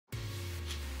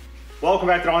Welcome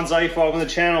back to On-Site, welcome to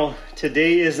the channel.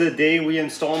 Today is the day we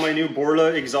install my new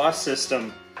Borla exhaust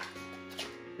system.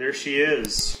 There she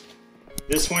is.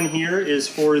 This one here is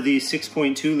for the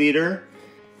 6.2 liter.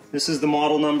 This is the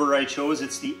model number I chose.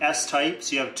 It's the S-Type.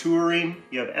 So you have Touring,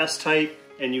 you have S-Type,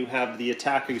 and you have the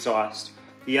Attack exhaust.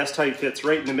 The S-Type fits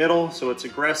right in the middle, so it's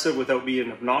aggressive without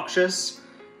being obnoxious.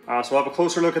 So we'll have a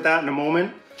closer look at that in a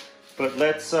moment. But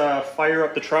let's fire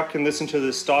up the truck and listen to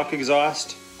the stock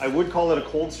exhaust. I would call it a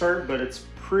cold start, but it's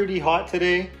pretty hot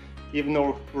today. Even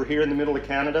though we're here in the middle of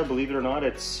Canada, believe it or not,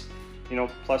 it's, you know,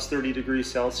 plus 30 degrees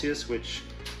Celsius, which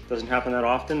doesn't happen that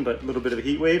often, but a little bit of a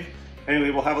heat wave. Anyway,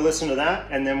 we'll have a listen to that,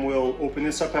 and then we'll open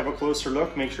this up, have a closer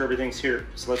look, make sure everything's here.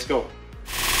 So let's go.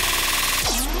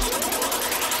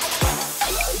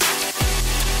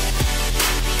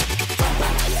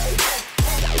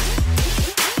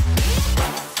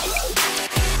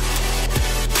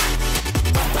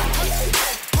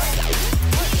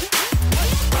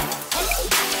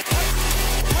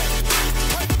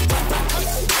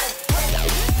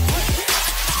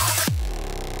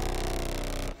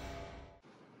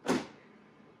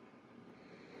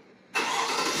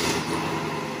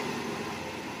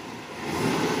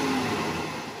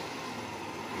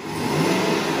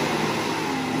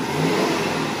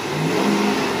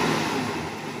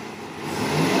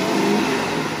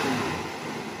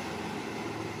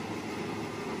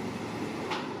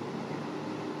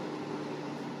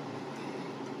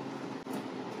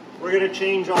 We're going to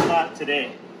change all that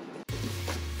today.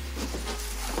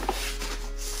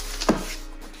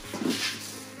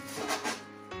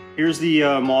 Here's the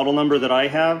model number that I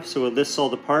have, so it lists all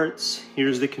the parts.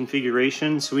 Here's the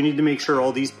configuration. So we need to make sure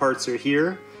all these parts are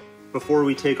here before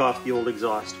we take off the old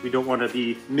exhaust. We don't want to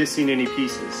be missing any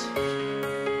pieces.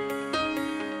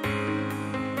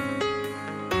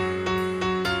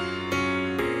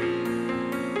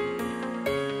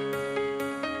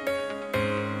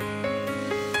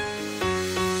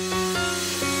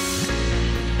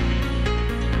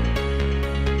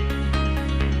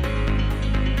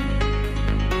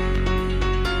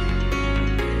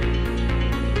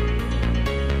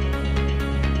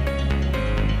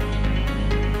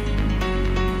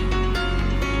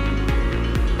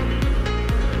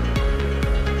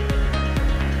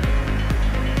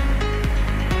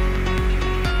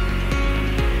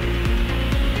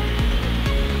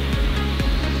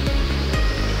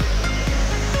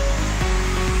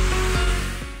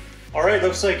 Alright,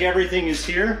 looks like everything is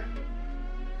here.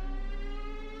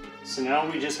 So now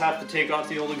we just have to take off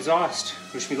the old exhaust.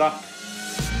 Wish me luck.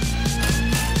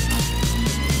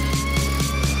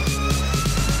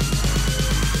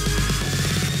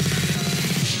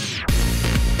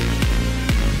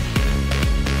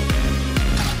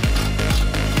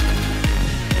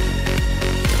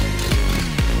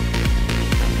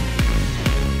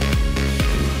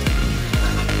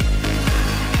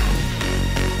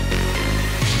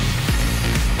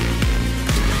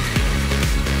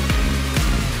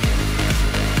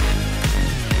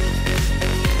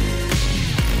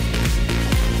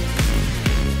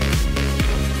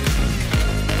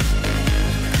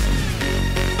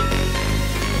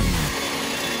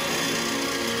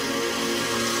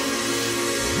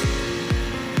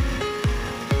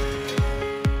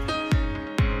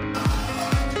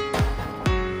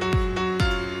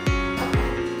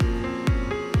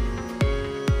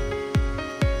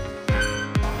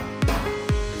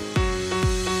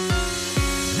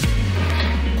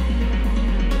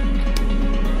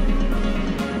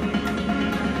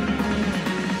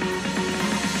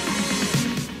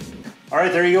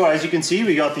 Alright, there you go. As you can see,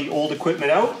 we got the old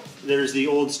equipment out. There's the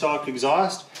old stock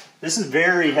exhaust. This is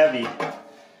very heavy.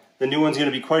 The new one's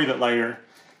going to be quite a bit lighter.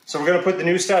 So we're going to put the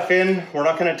new stuff in. We're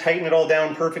not going to tighten it all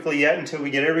down perfectly yet until we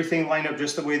get everything lined up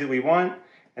just the way that we want.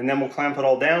 And then we'll clamp it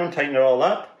all down, tighten it all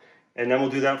up, and then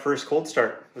we'll do that first cold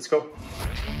start. Let's go.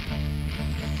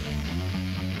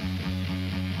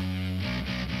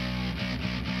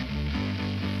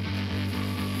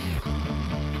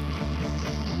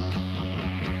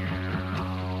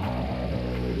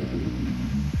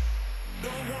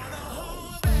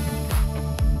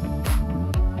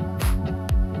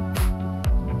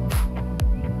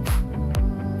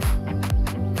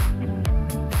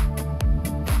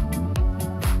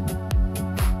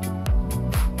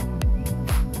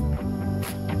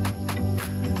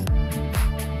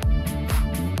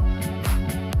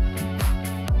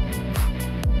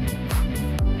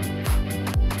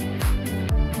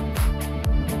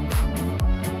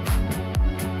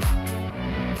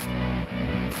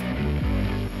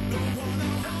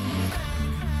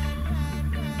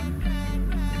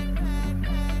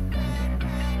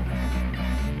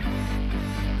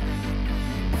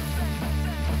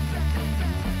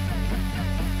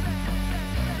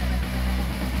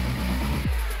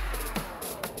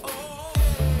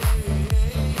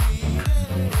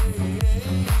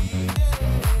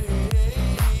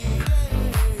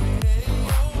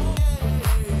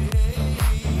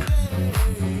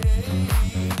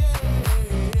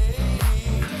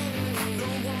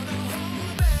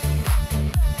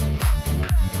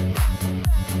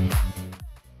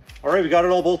 right, we got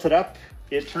it all bolted up.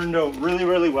 It turned out really,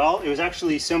 really well. It was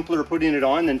actually simpler putting it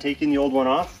on than taking the old one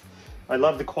off. I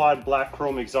love the quad black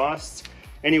chrome exhausts.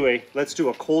 Anyway, let's do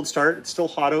a cold start. It's still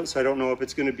hot out, so I don't know if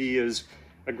it's gonna be as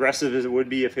aggressive as it would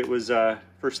be if it was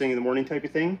first thing in the morning type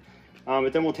of thing.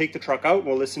 But then we'll take the truck out,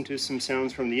 we'll listen to some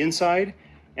sounds from the inside,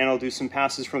 and I'll do some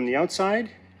passes from the outside,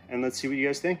 and let's see what you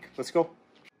guys think. Let's go.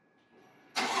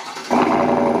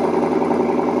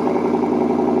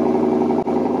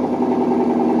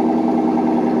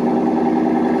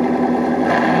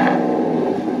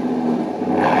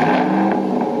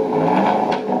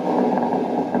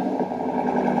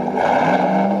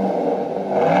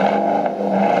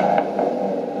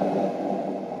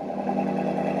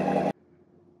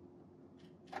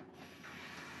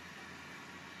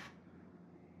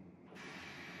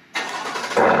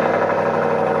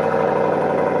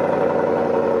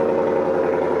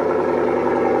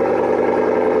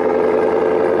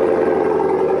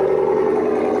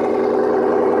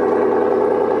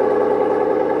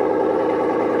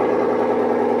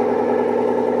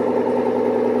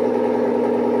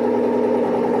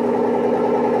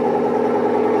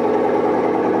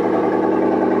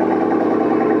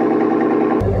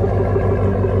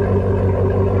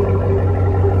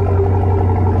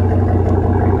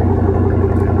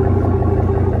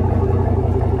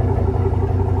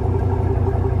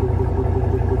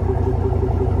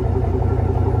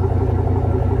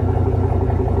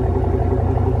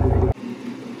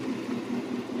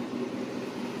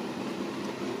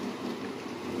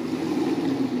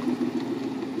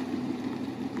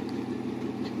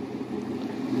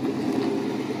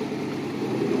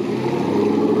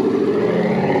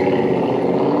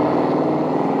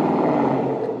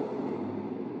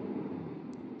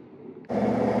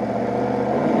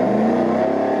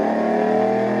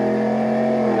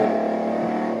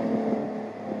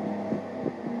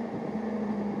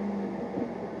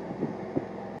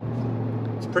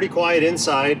 Pretty quiet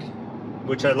inside,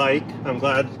 which I like. I'm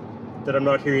glad that I'm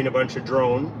not hearing a bunch of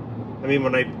drone. I mean,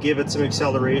 when I give it some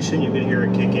acceleration, you can hear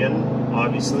it kick in,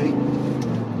 obviously.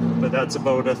 But that's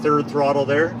about a third throttle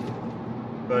there.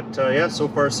 But yeah, so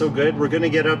far so good. We're gonna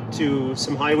get up to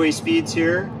some highway speeds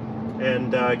here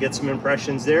and get some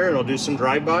impressions there, and I'll do some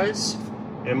drive-bys,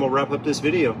 and we'll wrap up this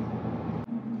video.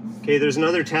 Okay, there's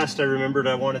another test I remembered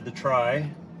I wanted to try.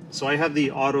 So I have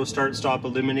the auto start-stop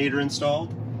eliminator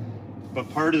installed. But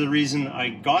part of the reason I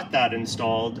got that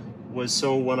installed was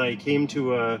so when I came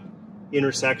to a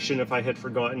intersection, if I had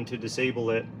forgotten to disable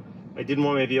it, I didn't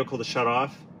want my vehicle to shut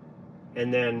off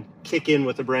and then kick in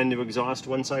with a brand new exhaust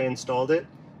once I installed it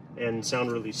and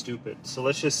sound really stupid. So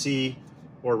let's just see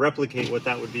or replicate what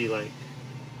that would be like.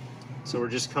 So we're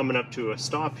just coming up to a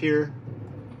stop here.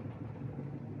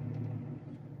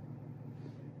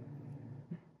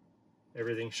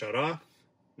 Everything shut off.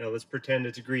 Now let's pretend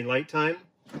it's green light time.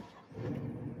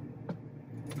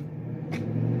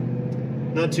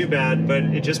 Not too bad, but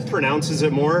it just pronounces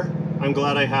it more. I'm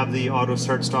glad I have the auto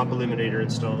start stop eliminator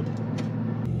installed.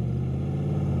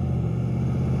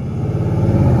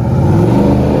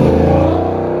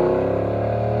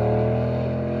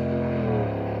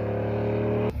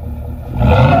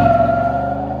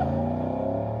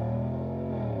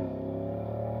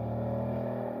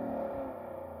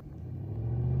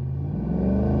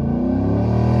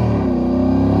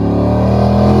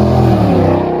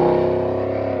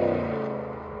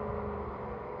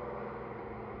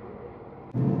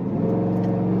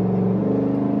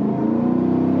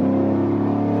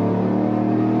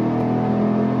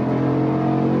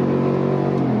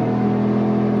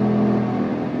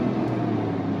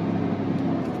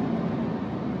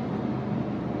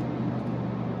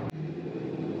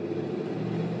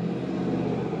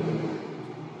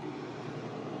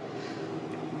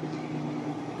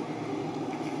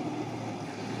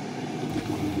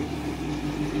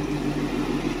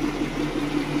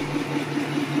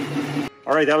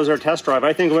 All right, that was our test drive.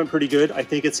 I think it went pretty good. I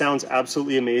think it sounds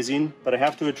absolutely amazing, but I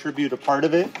have to attribute a part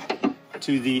of it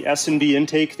to the S&B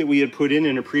intake that we had put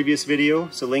in a previous video.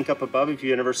 So link up above if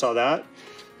you never saw that.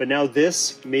 But now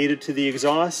this made it to the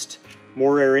exhaust.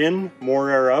 More air in, more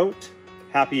air out.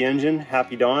 Happy engine,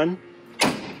 happy dawn.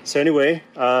 So anyway,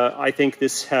 I think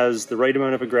this has the right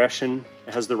amount of aggression.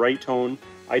 It has the right tone.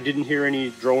 I didn't hear any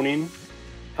droning.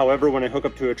 However, when I hook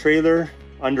up to a trailer,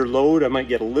 under load, I might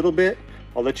get a little bit.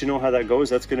 I'll let you know how that goes.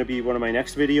 That's gonna be one of my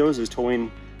next videos, is towing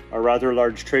a rather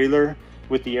large trailer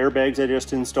with the airbags I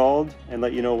just installed, and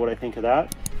let you know what I think of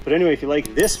that. But anyway, if you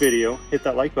like this video, hit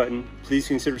that like button. Please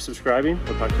consider subscribing.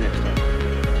 We'll talk to you next time.